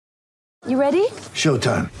You ready?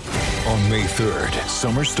 Showtime. On May 3rd,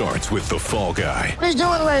 summer starts with The Fall Guy. Let's do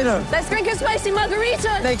it later. Let's drink a spicy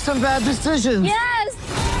margarita. Make some bad decisions. Yes!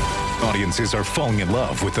 Audiences are falling in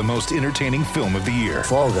love with the most entertaining film of the year.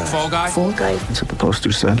 Fall Guy. Fall Guy? Fall Guy. That's what the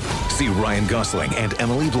poster said. See Ryan Gosling and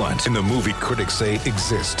Emily Blunt in the movie critics say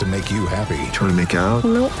exists to make you happy. Trying to make it out?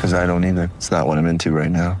 Nope. Because I don't either. It's not what I'm into right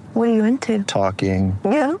now. What are you into? Talking.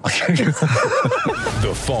 Yeah.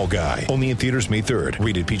 The Fall Guy. Only in theaters May 3rd.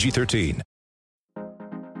 Rated PG-13.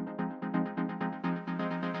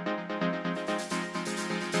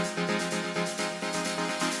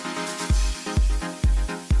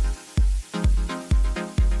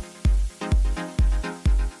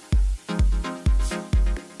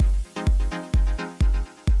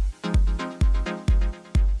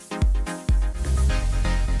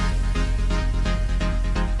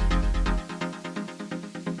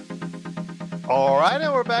 All right,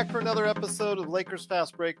 and we're back for another episode of Lakers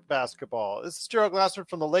Fast Break Basketball. This is Gerald Glassford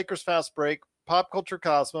from the Lakers Fast Break, Pop Culture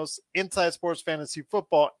Cosmos, Inside Sports Fantasy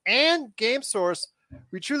Football, and Game Source.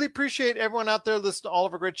 We truly appreciate everyone out there listening to all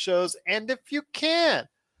of our great shows. And if you can,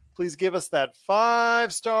 please give us that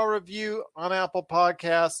 5-star review on Apple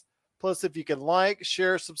Podcasts. Plus, if you can like,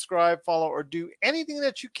 share, subscribe, follow, or do anything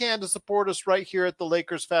that you can to support us right here at the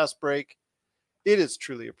Lakers Fast Break, it is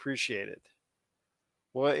truly appreciated.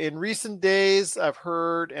 Well, in recent days, I've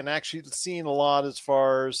heard and actually seen a lot as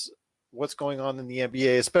far as what's going on in the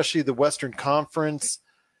NBA, especially the Western Conference.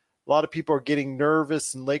 A lot of people are getting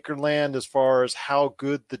nervous in Lakerland as far as how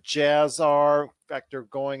good the Jazz are. In fact, they're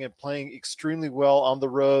going and playing extremely well on the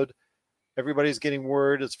road. Everybody's getting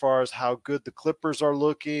worried as far as how good the Clippers are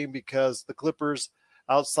looking, because the Clippers,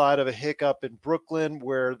 outside of a hiccup in Brooklyn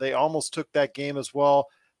where they almost took that game as well,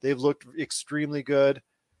 they've looked extremely good.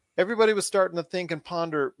 Everybody was starting to think and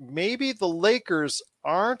ponder, maybe the Lakers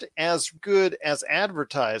aren't as good as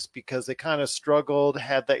advertised because they kind of struggled,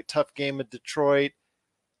 had that tough game in Detroit.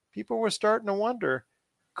 People were starting to wonder,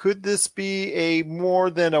 could this be a more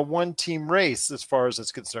than a one-team race as far as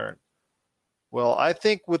it's concerned? Well, I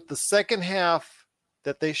think with the second half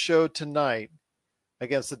that they showed tonight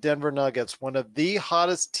against the Denver Nuggets, one of the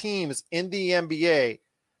hottest teams in the NBA,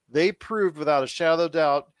 they proved without a shadow of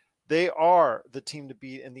doubt they are the team to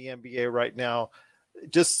beat in the NBA right now.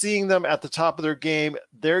 Just seeing them at the top of their game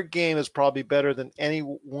is probably better than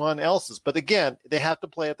anyone else's. But again, they have to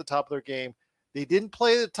play at the top of their game. They didn't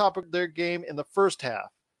play at the top of their game in the first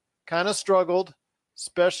half. Kind of struggled,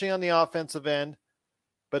 especially on the offensive end.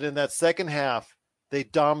 But in that second half, they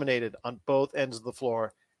dominated on both ends of the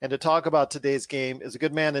floor. And to talk about today's game is a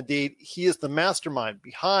good man indeed. He is the mastermind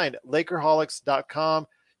behind Lakerholics.com.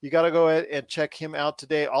 You got to go ahead and check him out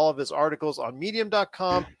today. All of his articles on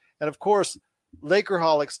Medium.com and, of course,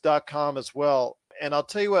 Lakerholics.com as well. And I'll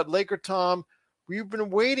tell you what, Laker Tom, we've been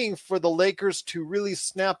waiting for the Lakers to really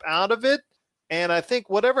snap out of it. And I think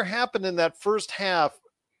whatever happened in that first half,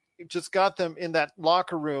 it just got them in that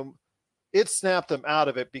locker room. It snapped them out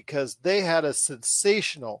of it because they had a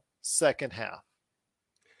sensational second half.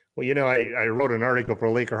 Well, you know, I wrote an article for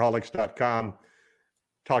Lakerholics.com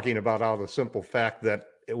talking about how the simple fact that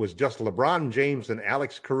it was just LeBron James and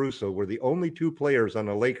Alex Caruso were the only two players on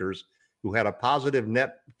the Lakers who had a positive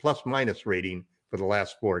net plus-minus rating for the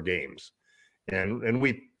last 4 games. And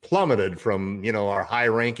we plummeted from, you know, our high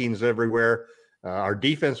rankings everywhere. Our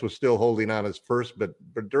defense was still holding on as first, but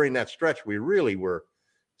during that stretch, we really were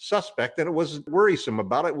suspect, and it was worrisome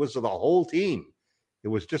about it was the whole team. It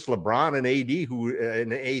was just LeBron and AD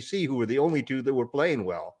and AC who were the only two that were playing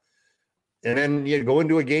well. And then you go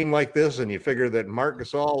into a game like this and you figure that Marc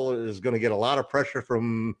Gasol is going to get a lot of pressure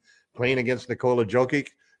from playing against Nikola Jokic.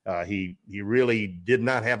 He really did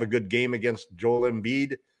not have a good game against Joel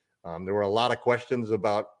Embiid. There were a lot of questions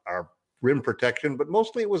about our rim protection, but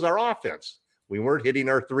mostly it was our offense. We weren't hitting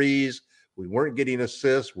our threes. We weren't getting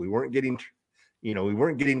assists. We weren't getting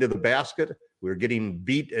to the basket. We were getting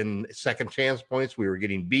beat in second chance points. We were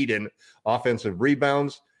getting beat in offensive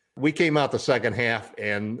rebounds. We came out the second half,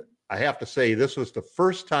 and I have to say, this was the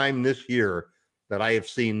first time this year that I have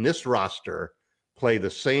seen this roster play the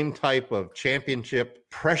same type of championship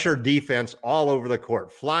pressure defense all over the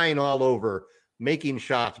court, flying all over, making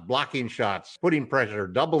shots, blocking shots, putting pressure,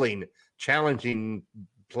 doubling, challenging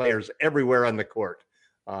players everywhere on the court.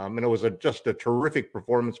 And it was just a terrific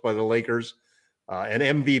performance by the Lakers, an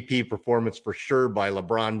MVP performance for sure by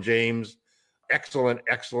LeBron James.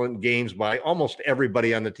 Excellent games by almost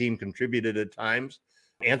everybody on the team, contributed at times.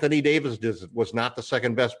 Anthony Davis was not the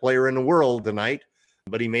second best player in the world tonight,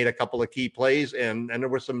 but he made a couple of key plays, and there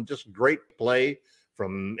was some just great play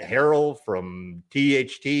from Harrell, from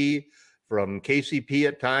THT, from KCP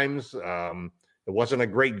at times. It wasn't a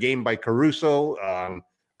great game by Caruso.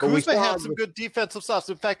 But Kuzma had some good defensive stuff.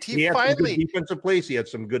 In fact, he had finally some good defensive plays. He had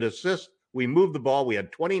some good assists. We moved the ball. We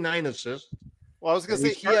had 29 assists. Well, I was going to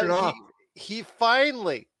say he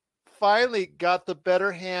finally got the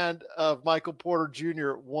better hand of Michael Porter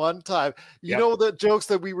Jr. one time. You know the jokes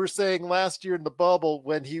that we were saying last year in the bubble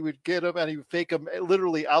when he would get him and he would fake him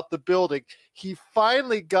literally out the building. He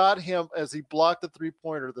finally got him as he blocked the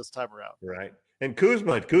 3-pointer this time around. Right. And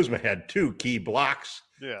Kuzma had 2 key blocks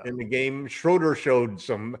in the game. Schroeder showed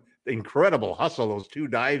some incredible hustle, those 2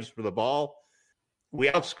 dives for the ball. We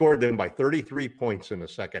outscored them by 33 points in the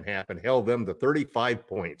second half and held them to 35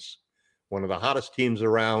 points. One of the hottest teams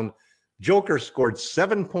around. Joker scored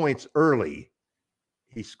 7 points early.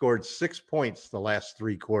 He scored 6 points the last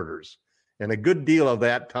 3 quarters. And a good deal of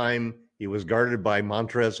that time, he was guarded by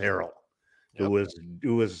Montrezl Harrell,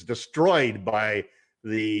 who was destroyed by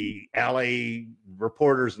the LA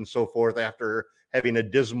reporters and so forth after having a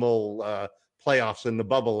dismal playoffs in the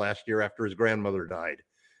bubble last year after his grandmother died.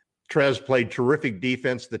 Trez played terrific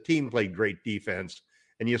defense. The team played great defense.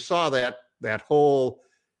 And you saw that whole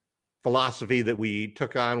philosophy that we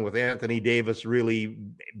took on with Anthony Davis really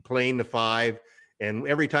playing the 5. And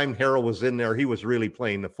every time Harrell was in there, he was really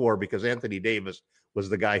playing the 4 because Anthony Davis was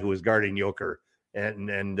the guy who was guarding Joker.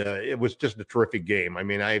 And it was just a terrific game. I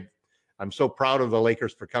mean, I'm so proud of the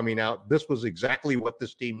Lakers for coming out. This was exactly what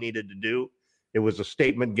this team needed to do. It was a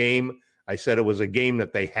statement game. I said it was a game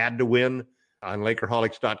that they had to win on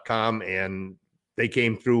Lakerholics.com, and they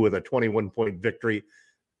came through with a 21-point victory,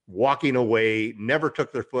 walking away, never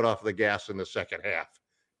took their foot off the gas in the second half,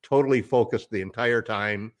 totally focused the entire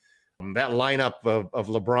time. That lineup of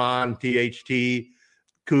LeBron, THT,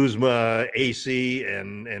 Kuzma, AC,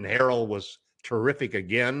 and Harrell was terrific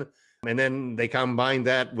again. And then they combined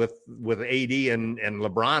that with AD and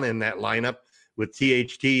LeBron in that lineup with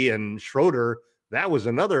THT and Schroeder. There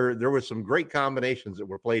was some great combinations that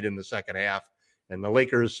were played in the second half. And the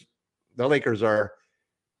Lakers are,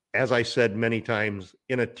 as I said many times,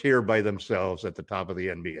 in a tier by themselves at the top of the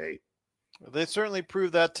NBA. They certainly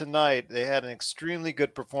proved that tonight. They had an extremely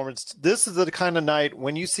good performance. This is the kind of night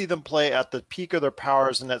when you see them play at the peak of their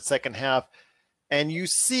powers in that second half, and you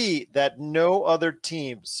see that no other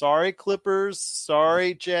team, sorry Clippers,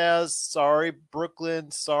 sorry Jazz, sorry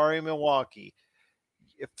Brooklyn, sorry Milwaukee,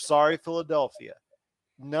 sorry Philadelphia,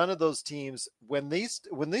 none of those teams, when these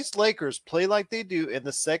Lakers play like they do in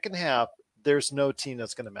the second half, there's no team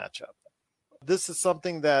that's going to match up. This is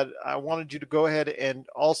something that I wanted you to go ahead and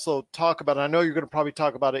also talk about. I know you're going to probably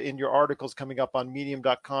talk about it in your articles coming up on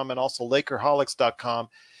medium.com and also Lakerholics.com,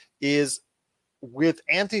 is with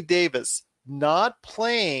Anthony Davis not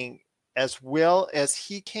playing as well as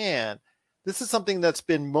he can. This is something that's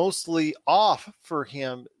been mostly off for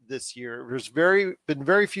him this year. There's been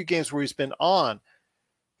very few games where he's been on.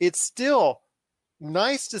 It's still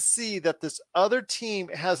nice to see that this other team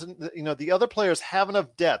the other players have enough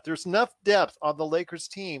depth. There's enough depth on the Lakers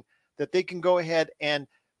team that they can go ahead and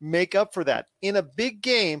make up for that in a big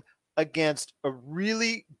game against a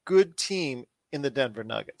really good team in the Denver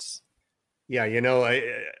Nuggets. Yeah,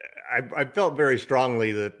 I felt very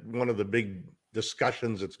strongly that one of the big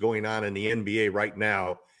discussions that's going on in the NBA right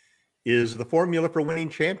now is the formula for winning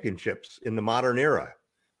championships in the modern era.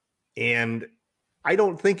 And I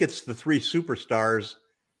don't think it's the 3 superstars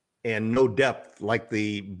and no depth like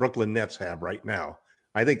the Brooklyn Nets have right now.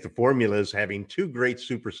 I think the formula is having 2 great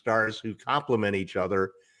superstars who complement each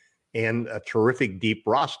other and a terrific deep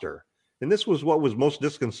roster. And this was what was most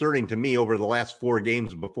disconcerting to me over the last 4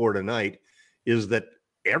 games before tonight, is that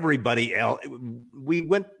everybody else, we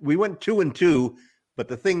went 2-2, but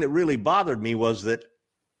the thing that really bothered me was that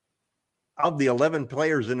of the 11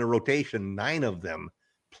 players in the rotation, 9 of them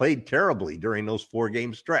played terribly during those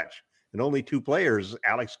 4-game stretch. And only 2 players,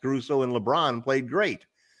 Alex Caruso and LeBron, played great.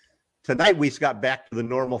 Tonight, we got back to the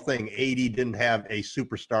normal thing. AD didn't have a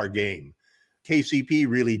superstar game. KCP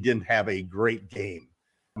really didn't have a great game.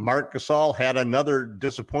 Marc Gasol had another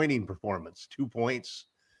disappointing performance, 2 points,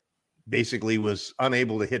 basically was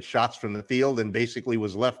unable to hit shots from the field and basically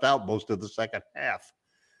was left out most of the second half.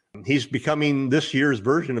 He's becoming this year's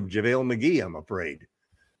version of JaVale McGee, I'm afraid.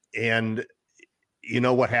 And you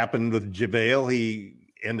know what happened with JaVale? He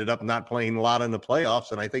ended up not playing a lot in the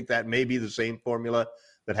playoffs, and I think that may be the same formula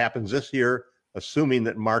that happens this year, assuming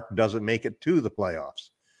that Mark doesn't make it to the playoffs.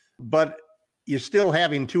 But you're still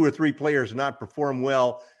having 2 or 3 players not perform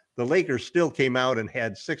well. The Lakers still came out and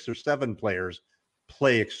had 6 or 7 players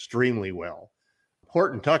play extremely well.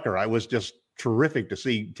 Horton Tucker, I was just terrific to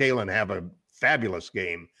see Talon have a fabulous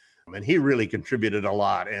game. And he really contributed a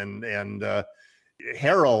lot. And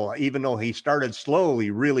Harrell, even though he started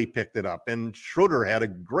slowly, really picked it up. And Schroeder had a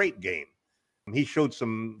great game. He showed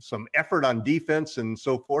some effort on defense and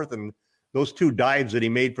so forth. And those 2 dives that he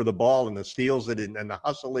made for the ball and the steals and the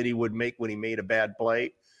hustle that he would make when he made a bad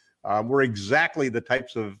play were exactly the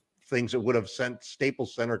types of things that would have sent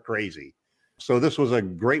Staples Center crazy. So this was a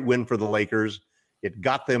great win for the Lakers. It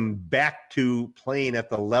got them back to playing at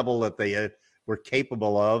the level that they were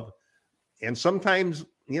capable of. And sometimes,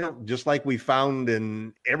 just like we found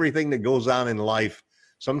in everything that goes on in life,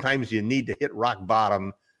 sometimes you need to hit rock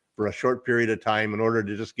bottom for a short period of time in order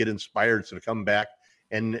to just get inspired to come back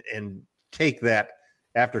and take that,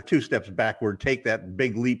 after 2 steps backward, take that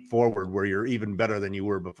big leap forward where you're even better than you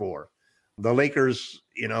were before. The Lakers,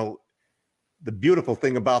 the beautiful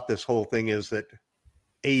thing about this whole thing is that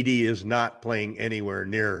AD is not playing anywhere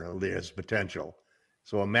near his potential.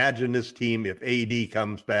 So imagine this team if AD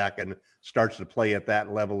comes back and starts to play at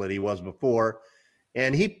that level that he was before.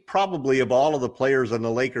 And he probably, of all of the players on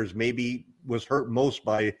the Lakers, maybe was hurt most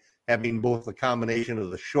by having both the combination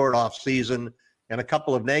of the short off season and a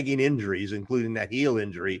couple of nagging injuries, including that heel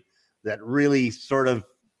injury that really sort of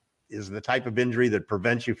is the type of injury that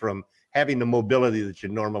prevents you from having the mobility that you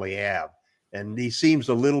normally have. And he seems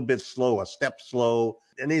a little bit slow, a step slow.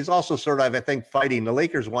 And he's also sort of, I think, fighting. The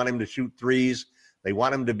Lakers want him to shoot threes. They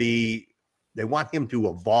want him to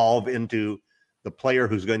evolve into the player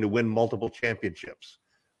who's going to win multiple championships.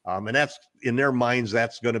 And that's, in their minds,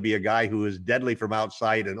 that's going to be a guy who is deadly from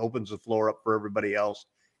outside and opens the floor up for everybody else,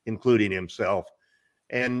 including himself.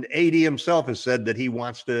 And AD himself has said that he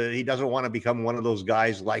doesn't want to become one of those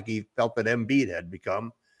guys like he felt that Embiid had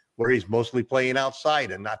become, where he's mostly playing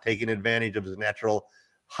outside and not taking advantage of his natural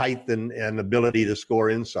height and ability to score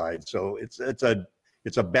inside. So it's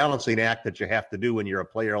a balancing act that you have to do when you're a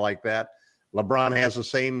player like that. LeBron has the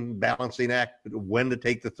same balancing act, when to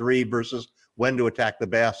take the 3 versus when to attack the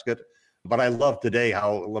basket. But I love today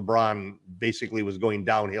how LeBron basically was going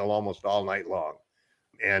downhill almost all night long.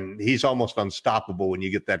 And he's almost unstoppable when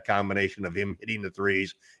you get that combination of him hitting the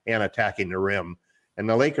 3s and attacking the rim. And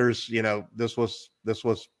the Lakers, this was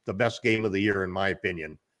the best game of the year, in my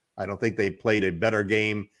opinion. I don't think they played a better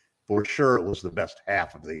game. For sure, it was the best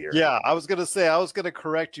half of the year. Yeah, I was going to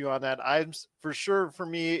correct you on that. For sure, for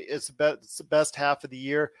me, it's the best half of the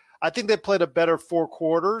year. I think they played a better 4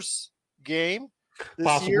 quarters game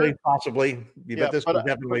this year. Possibly. But this was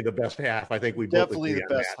definitely the best half. I think we both definitely the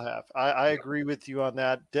best half. I agree with you on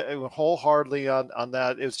that, wholeheartedly on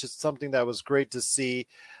that. It was just something that was great to see.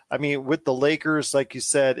 I mean, with the Lakers, like you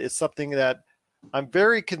said, it's something that I'm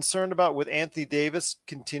very concerned about with Anthony Davis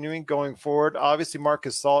continuing going forward. Obviously, Marc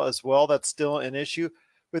Gasol as well. That's still an issue.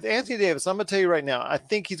 With Anthony Davis, I'm going to tell you right now, I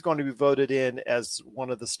think he's going to be voted in as one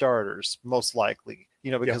of the starters, most likely,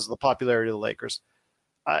 because of the popularity of the Lakers.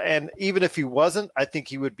 And even if he wasn't, I think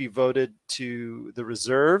he would be voted to the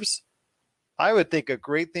reserves. I would think a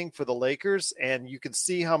great thing for the Lakers, and you can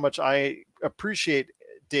see how much I appreciate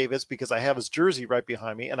Davis because I have his jersey right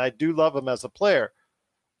behind me, and I do love him as a player.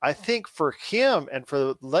 I think for him and for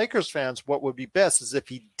the Lakers fans, what would be best is if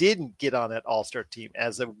he didn't get on that all-star team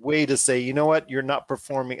as a way to say, you know what, you're not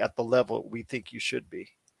performing at the level we think you should be.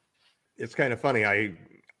 It's kind of funny.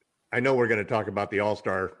 I know we're going to talk about the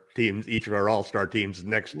all-star teams, each of our all-star teams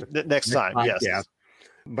next time. Yes. Yeah.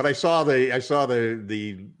 But I saw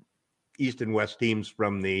the East and West teams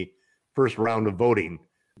from the first round of voting,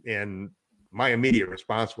 and my immediate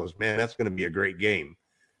response was, man, that's going to be a great game.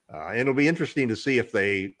 And it'll be interesting to see if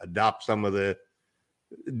they do some of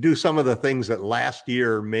the things that last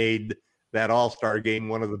year made that all-star game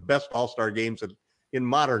one of the best all-star games in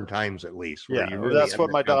modern times, at least. Yeah, that's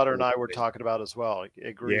what my daughter and I were talking about as well. I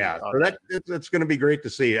agree. Yeah, so it's going to be great to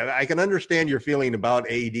see. I can understand your feeling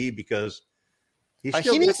about AD because he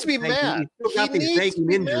needs to be mad. He's still got these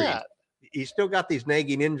nagging injuries. He's still got these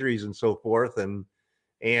nagging injuries and so forth,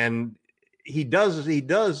 and he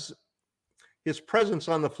does. His presence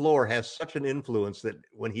on the floor has such an influence that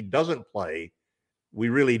when he doesn't play, we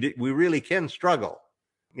really can struggle.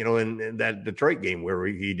 In that Detroit game where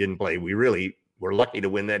he didn't play, we really were lucky to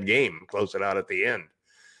win that game, close it out at the end.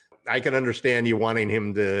 I can understand you wanting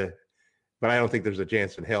him to, but I don't think there's a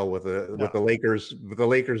chance in hell with the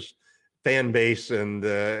Lakers fan base and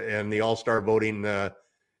the All-Star voting. AD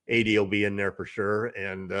will be in there for sure,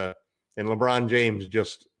 and LeBron James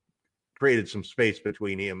just created some space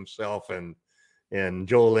between himself and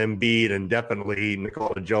Joel Embiid, and definitely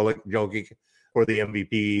Nikola Jokic for the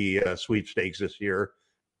MVP sweepstakes this year.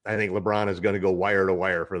 I think LeBron is going to go wire to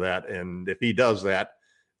wire for that. And if he does that,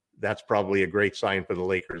 that's probably a great sign for the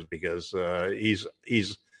Lakers because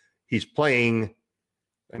he's playing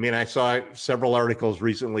I mean, I saw several articles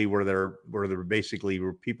recently where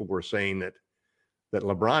people were saying that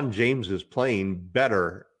LeBron James is playing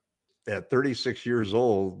better at 36 years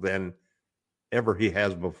old than ever he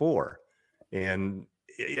has before. And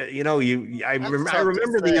I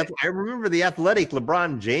remember the athletic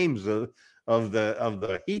LeBron James of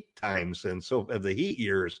the Heat times and so of the Heat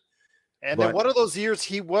years. And in one of those years,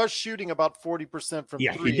 he was shooting about 40% from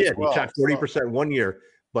three. He did. As well, he shot 40% one year,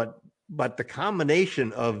 but the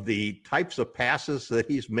combination of the types of passes that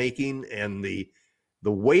he's making and the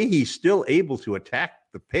way he's still able to attack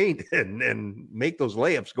the paint and make those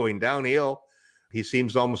layups going downhill, he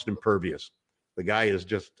seems almost impervious. The guy is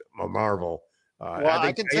just a marvel.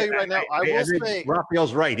 I can tell you right now, I will say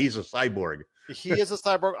Raphael's right. He's a cyborg. He is a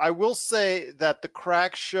cyborg. I will say that the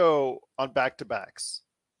cracks show on back-to-backs.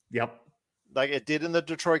 Yep. Like it did in the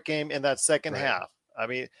Detroit game in that second half. I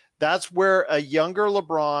mean, that's where a younger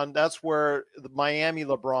LeBron, that's where the Miami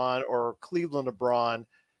LeBron or Cleveland LeBron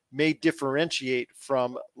may differentiate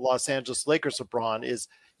from Los Angeles Lakers LeBron is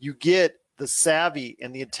you get the savvy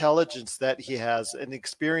and the intelligence that he has and the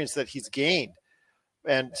experience that he's gained.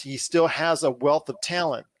 And he still has a wealth of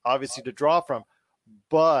talent, obviously, to draw from.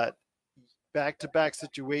 But back-to-back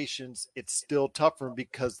situations, it's still tough for him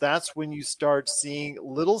because that's when you start seeing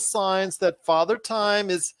little signs that Father Time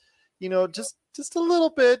is, just a little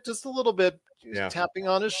bit tapping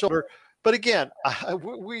on his shoulder. But again,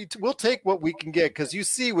 we'll take what we can get because you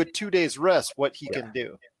see with 2 days rest what he can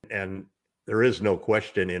do. And there is no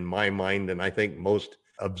question in my mind, and I think most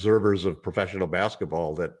observers of professional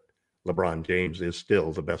basketball, that LeBron James is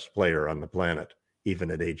still the best player on the planet, even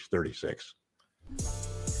at age 36.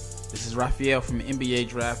 This is Raphael from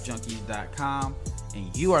NBADraftJunkies.com,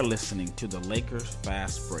 and you are listening to the Lakers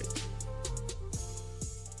Fast Break.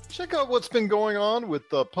 Check out what's been going on with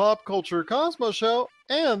the Pop Culture Cosmos Show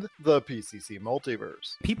and the PCC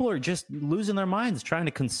Multiverse. People are just losing their minds trying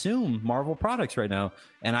to consume Marvel products right now,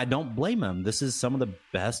 and I don't blame them. This is some of the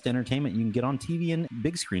best entertainment you can get on TV and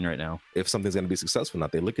big screen right now. If something's going to be successful or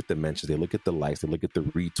not, they look at the mentions, they look at the likes, they look at the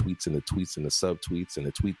retweets and the tweets and the subtweets and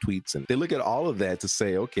the tweets, and they look at all of that to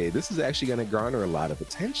say, okay, this is actually going to garner a lot of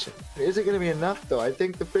attention. Is it going to be enough, though? I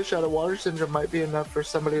think the fish out of water syndrome might be enough for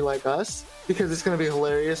somebody like us, because it's going to be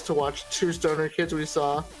hilarious to watch two stoner kids we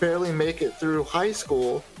saw barely make it through high school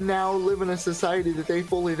now live in a society that they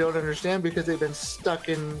fully don't understand because they've been stuck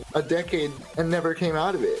in a decade and never came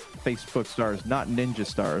out of it. Facebook stars, not ninja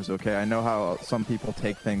stars, okay? I know how some people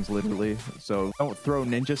take things literally, so don't throw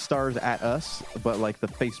ninja stars at us, but like the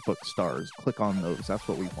Facebook stars. Click on those. That's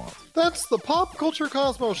what we want. That's the Pop Culture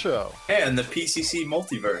Cosmos Show. And the PCC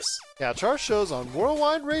Multiverse. Catch our shows on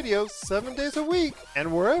Worldwide Radio 7 days a week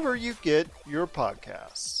and wherever you get your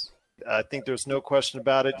podcasts. I think there's no question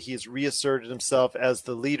about it. He's reasserted himself as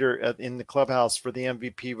the leader in the clubhouse for the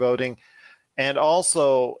MVP voting and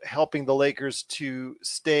also helping the Lakers to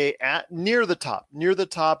stay near the top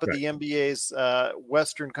of the NBA's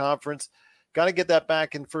Western Conference. Got to get that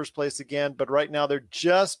back in first place again, but right now they're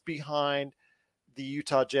just behind the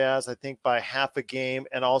Utah Jazz, I think, by half a game,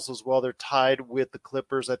 and also as well they're tied with the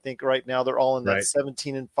Clippers. I think right now they're all in that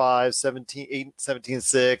 17-5, 17-8,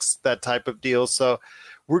 17-6, that type of deal. So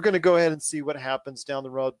we're going to go ahead and see what happens down the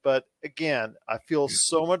road. But again, I feel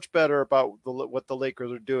so much better about what the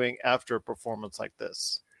Lakers are doing after a performance like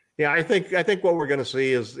this. Yeah, I think what we're going to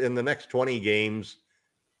see is in the next 20 games,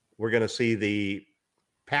 we're going to see the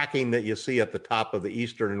packing that you see at the top of the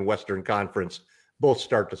Eastern and Western Conference both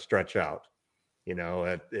start to stretch out.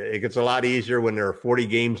 It gets a lot easier when there are 40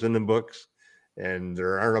 games in the books and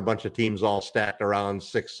there aren't a bunch of teams all stacked around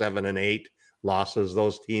 6, 7, and 8 losses.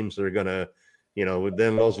 Those teams are going to,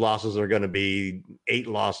 then those losses are going to be 8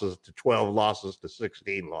 losses to 12 losses to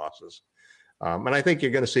 16 losses. And I think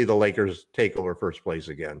you're going to see the Lakers take over first place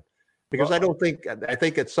again, because I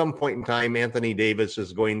think at some point in time, Anthony Davis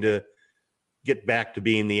is going to get back to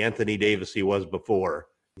being the Anthony Davis he was before.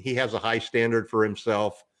 He has a high standard for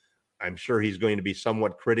himself. I'm sure he's going to be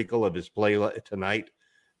somewhat critical of his play tonight.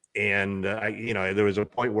 And, there was a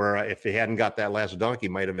point where if he hadn't got that last dunk, he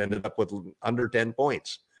might have ended up with under 10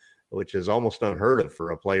 points, which is almost unheard of for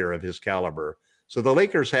a player of his caliber. So the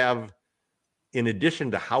Lakers have, in addition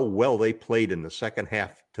to how well they played in the second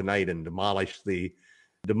half tonight and demolished the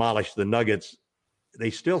Nuggets, they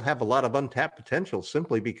still have a lot of untapped potential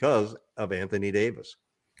simply because of Anthony Davis.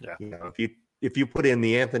 Yeah. If you put in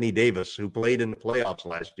the Anthony Davis who played in the playoffs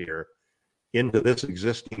last year into this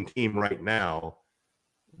existing team right now,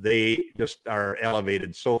 they just are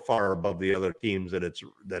elevated so far above the other teams that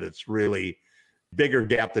it's really bigger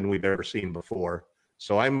gap than we've ever seen before.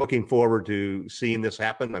 So I'm looking forward to seeing this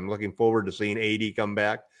happen. I'm looking forward to seeing AD come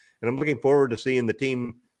back. And I'm looking forward to seeing the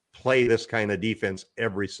team play this kind of defense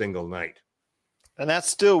every single night. And that's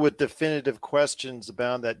still with definitive questions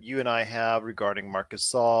abound that you and I have regarding Marc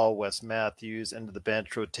Gasol, Wes Matthews, into the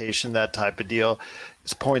bench rotation, that type of deal.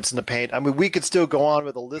 It's points in the paint. I mean, we could still go on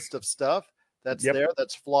with a list of stuff that's there,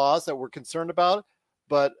 that's flaws that we're concerned about,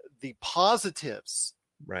 but the positives,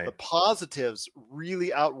 the positives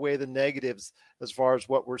really outweigh the negatives as far as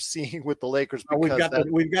what we're seeing with the Lakers.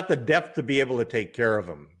 We've got the depth to be able to take care of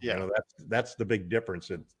them. Yeah. You know, that's the big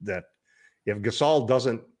difference. That if Gasol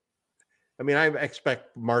doesn't, I mean, I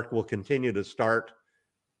expect Mark will continue to start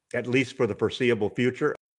at least for the foreseeable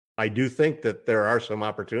future. I do think that there are some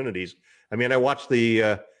opportunities. I mean, I watched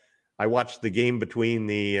the game between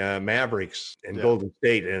the Mavericks and Golden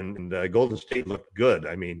State, and Golden State looked good.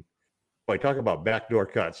 I mean, boy, talk about backdoor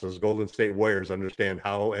cuts. Those Golden State Warriors understand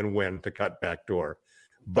how and when to cut backdoor.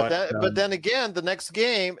 But then again, the next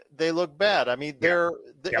game they look bad. I mean, I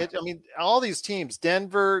mean, all these teams: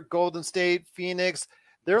 Denver, Golden State, Phoenix.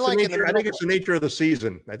 They're I think it's the nature of the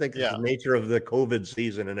season. I think it's the nature of the COVID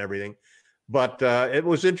season and everything. But it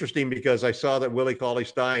was interesting because I saw that Willie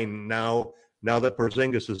Cauley-Stein now that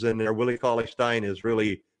Porzingis is in there, Willie Cauley-Stein has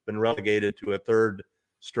really been relegated to a third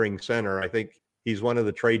string center. I think he's one of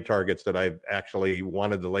the trade targets that I've actually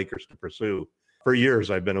wanted the Lakers to pursue. For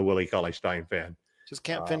years, I've been a Willie Cauley-Stein fan. Just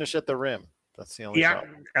can't finish at the rim. That's the only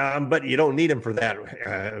problem. But you don't need him for that.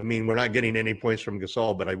 I mean, we're not getting any points from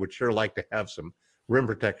Gasol, but I would sure like to have some rim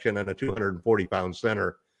protection and a 240-pound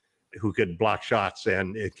center who could block shots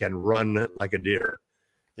and it can run like a deer.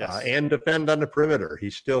 And defend on the perimeter. He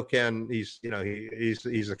still can. He's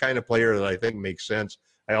the kind of player that I think makes sense.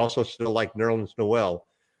 I also still like Nerlens Noel,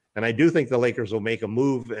 and I do think the Lakers will make a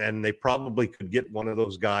move, and they probably could get one of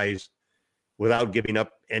those guys without giving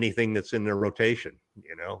up anything that's in their rotation.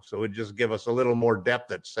 You know, so it would just give us a little more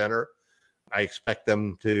depth at center. I expect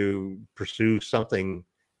them to pursue something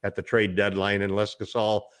at the trade deadline unless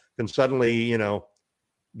Gasol can suddenly, you know,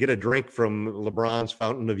 get a drink from LeBron's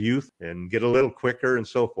fountain of youth and get a little quicker and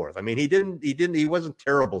so forth. I mean, he wasn't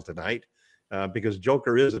terrible tonight because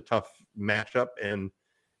Joker is a tough matchup. And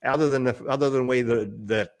other than the way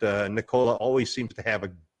that Nikola always seems to have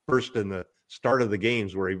a burst in the start of the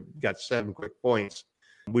games where he got 7 quick points,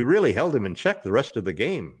 we really held him in check the rest of the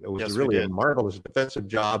game. It was really a marvelous defensive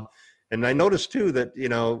job. And I noticed too that, you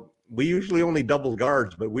know, we usually only double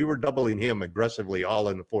guards, but we were doubling him aggressively all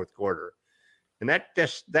in the fourth quarter. And that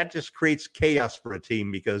just creates chaos for a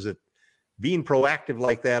team because being proactive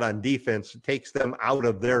like that on defense takes them out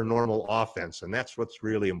of their normal offense. And that's what's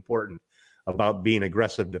really important about being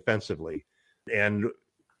aggressive defensively. And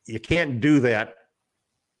you can't do that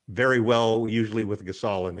very well usually with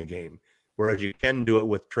Gasol in the game, whereas you can do it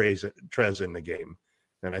with Trez in the game.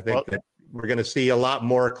 And I think that we're going to see a lot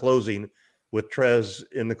more closing with Trez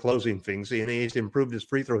in the closing things. And he's improved his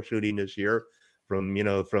free throw shooting this year from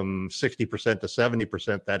 60% to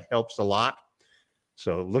 70%. That helps a lot.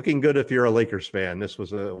 So looking good if you're a Lakers fan. This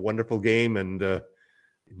was a wonderful game and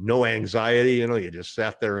no anxiety. You know, you just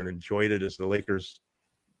sat there and enjoyed it as the Lakers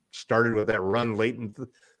started with that run late in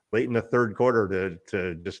the third quarter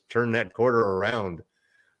to just turn that quarter around.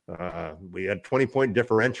 We had 20-point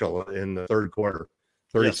differential in the third quarter,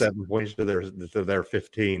 37 points to their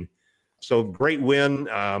 15. So great win.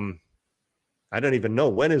 I don't even know,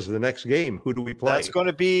 when is the next game? Who do we play? That's going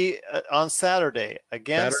to be on Saturday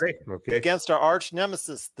against our arch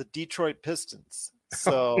nemesis, the Detroit Pistons.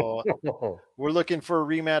 So we're looking for a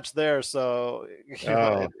rematch there. So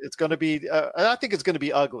it's going to be. I think it's going to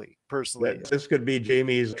be ugly, personally. This could be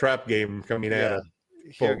Jamie's trap game coming at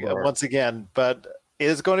it once again, but it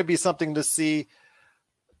is going to be something to see.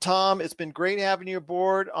 Tom, it's been great having you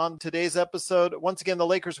aboard on today's episode. Once again, the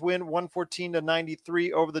Lakers win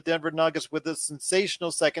 114-93 over the Denver Nuggets with a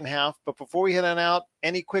sensational second half. But before we head on out,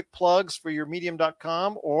 any quick plugs for your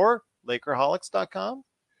Medium.com or Lakerholics.com?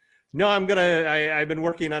 No, I've been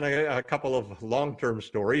working on a couple of long-term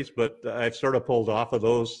stories, but I've sort of pulled off of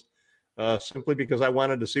those simply because I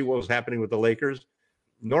wanted to see what was happening with the Lakers.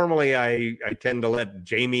 Normally, I tend to let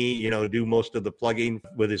Jamie, do most of the plugging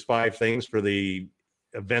with his 5 things for the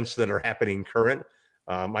events that are happening current.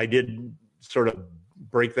 I did sort of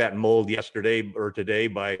break that mold yesterday or today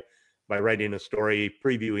by writing a story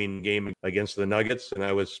previewing the game against the Nuggets, and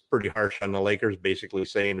I was pretty harsh on the Lakers, basically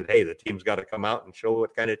saying that, hey, the team's got to come out and show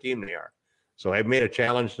what kind of team they are. So I made a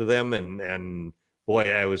challenge to them, and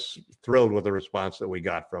boy, I was thrilled with the response that we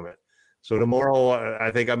got from it. So tomorrow,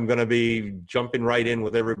 I think I'm going to be jumping right in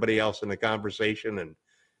with everybody else in the conversation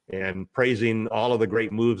and praising all of the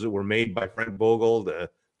great moves that were made by Frank Vogel, the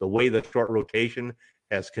way the short rotation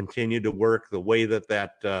has continued to work, the way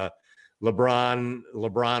that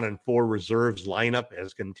LeBron and 4 reserves lineup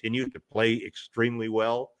has continued to play extremely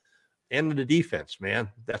well. And the defense, man,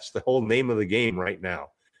 that's the whole name of the game right now.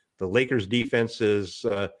 The Lakers defense is,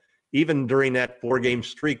 even during that 4-game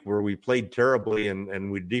streak where we played terribly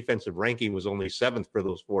and we defensive ranking was only 7th for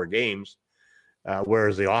those 4 games,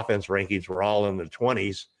 whereas the offense rankings were all in the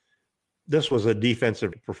 20s. This was a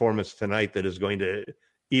defensive performance tonight that is going to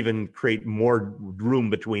even create more room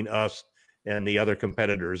between us and the other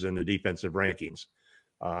competitors in the defensive rankings.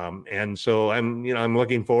 And so I'm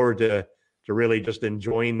looking forward to really just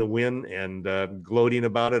enjoying the win and gloating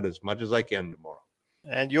about it as much as I can tomorrow.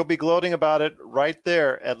 And you'll be gloating about it right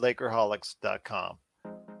there at Lakerholics.com.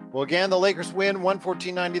 Well, again, the Lakers win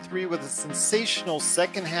 114-93 with a sensational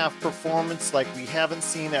second half performance like we haven't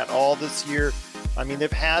seen at all this year. I mean,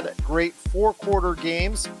 they've had great 4-quarter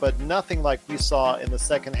games, but nothing like we saw in the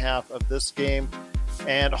second half of this game.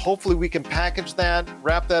 And hopefully we can package that,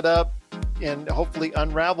 wrap that up, and hopefully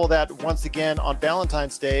unravel that once again on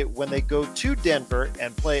Valentine's Day when they go to Denver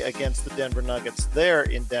and play against the Denver Nuggets there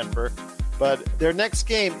in Denver. But their next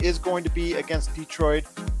game is going to be against Detroit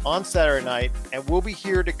on Saturday night, and we'll be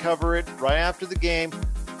here to cover it right after the game.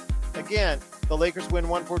 Again, the Lakers win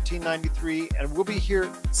 114-93, and we'll be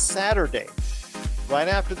here Saturday right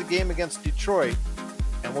after the game against Detroit.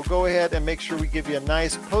 And we'll go ahead and make sure we give you a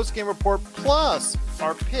nice post-game report plus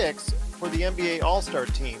our picks for the NBA All-Star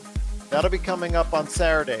team. That'll be coming up on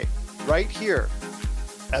Saturday right here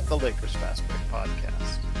at the Lakers Fast Break Podcast.